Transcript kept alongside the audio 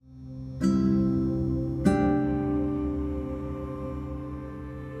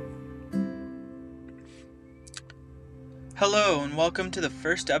Hello, and welcome to the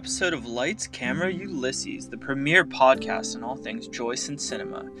first episode of Lights, Camera, Ulysses, the premier podcast on all things Joyce and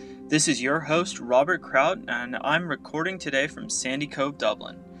cinema. This is your host, Robert Kraut, and I'm recording today from Sandy Cove,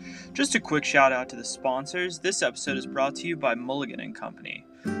 Dublin. Just a quick shout out to the sponsors. This episode is brought to you by Mulligan & Company.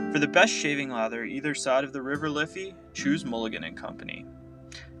 For the best shaving lather either side of the River Liffey, choose Mulligan & Company.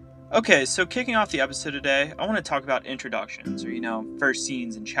 Okay, so kicking off the episode today, I want to talk about introductions, or first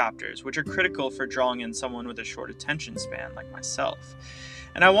scenes and chapters, which are critical for drawing in someone with a short attention span like myself.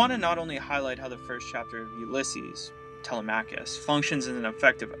 And I want to not only highlight how the first chapter of Ulysses, Telemachus, functions as an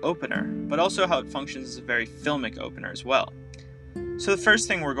effective opener, but also how it functions as a very filmic opener as well. So the first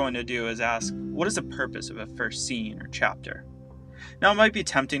thing we're going to do is ask, what is the purpose of a first scene or chapter? Now, it might be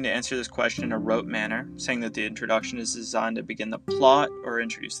tempting to answer this question in a rote manner, saying that the introduction is designed to begin the plot or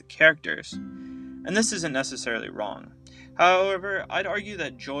introduce the characters. And this isn't necessarily wrong. However, I'd argue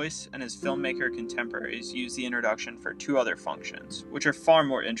that Joyce and his filmmaker contemporaries use the introduction for two other functions, which are far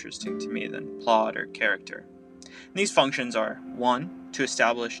more interesting to me than plot or character. And these functions are 1. To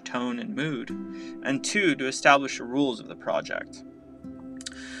establish tone and mood, and 2. To establish the rules of the project.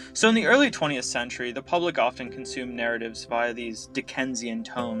 So in the early 20th century, the public often consumed narratives via these Dickensian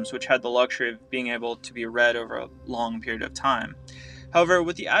tomes, which had the luxury of being able to be read over a long period of time. However,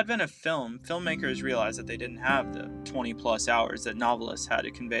 with the advent of film, filmmakers realized that they didn't have the 20-plus hours that novelists had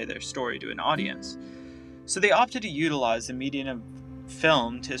to convey their story to an audience. So they opted to utilize the medium of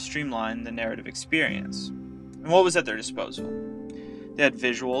film to streamline the narrative experience. And what was at their disposal? They had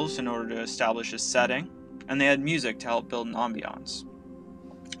visuals in order to establish a setting, and they had music to help build an ambiance.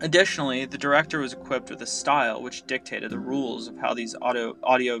 Additionally, the director was equipped with a style which dictated the rules of how these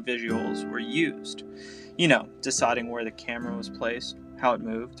audio visuals were used. Deciding where the camera was placed, how it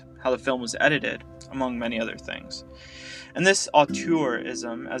moved, how the film was edited, among many other things. And this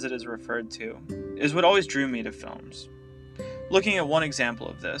auteurism, as it is referred to, is what always drew me to films. Looking at one example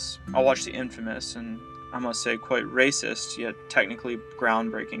of this, I watched the infamous and, I must say, quite racist, yet technically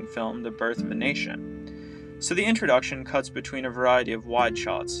groundbreaking film, The Birth of a Nation. So the introduction cuts between a variety of wide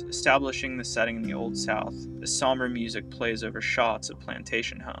shots, establishing the setting in the Old South, as somber music plays over shots of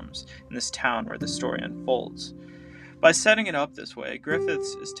plantation homes in this town where the story unfolds. By setting it up this way,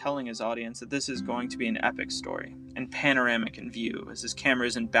 Griffiths is telling his audience that this is going to be an epic story, and panoramic in view, as his camera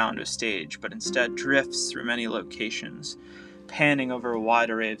isn't bound to a stage, but instead drifts through many locations, panning over a wide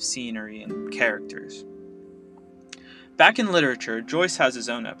array of scenery and characters. Back in literature, Joyce has his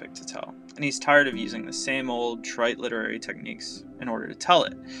own epic to tell, and he's tired of using the same old, trite literary techniques in order to tell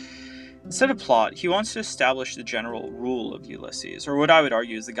it. Instead of plot, he wants to establish the general rule of Ulysses, or what I would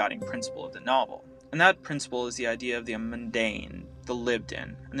argue is the guiding principle of the novel. And that principle is the idea of the mundane, the lived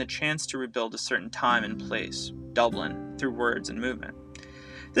in, and the chance to rebuild a certain time and place, Dublin, through words and movement.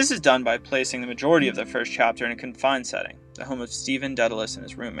 This is done by placing the majority of the first chapter in a confined setting, the home of Stephen Dedalus and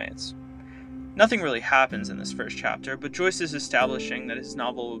his roommates. Nothing really happens in this first chapter, but Joyce is establishing that his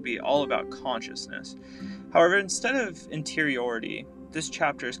novel will be all about consciousness. However, instead of interiority, this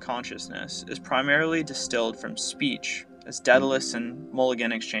chapter's consciousness is primarily distilled from speech, as Dedalus and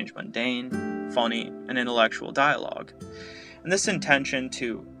Mulligan exchange mundane, funny, and intellectual dialogue. And this intention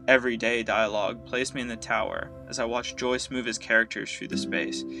to everyday dialogue placed me in the tower as I watched Joyce move his characters through the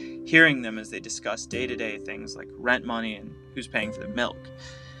space, hearing them as they discuss day-to-day things like rent money and who's paying for the milk.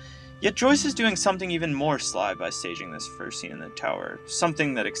 Yet Joyce is doing something even more sly by staging this first scene in the tower,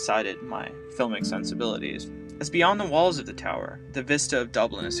 something that excited my filmic sensibilities, as beyond the walls of the tower, the vista of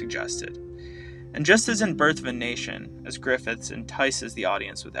Dublin is suggested. And just as in Birth of a Nation, as Griffiths entices the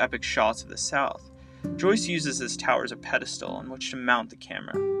audience with epic shots of the South, Joyce uses this tower as a pedestal on which to mount the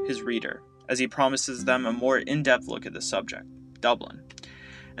camera, his reader, as he promises them a more in-depth look at the subject, Dublin.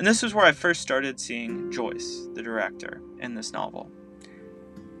 And this was where I first started seeing Joyce, the director, in this novel.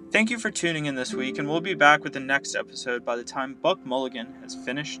 Thank you for tuning in this week, and we'll be back with the next episode by the time Buck Mulligan has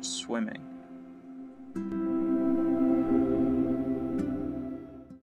finished swimming.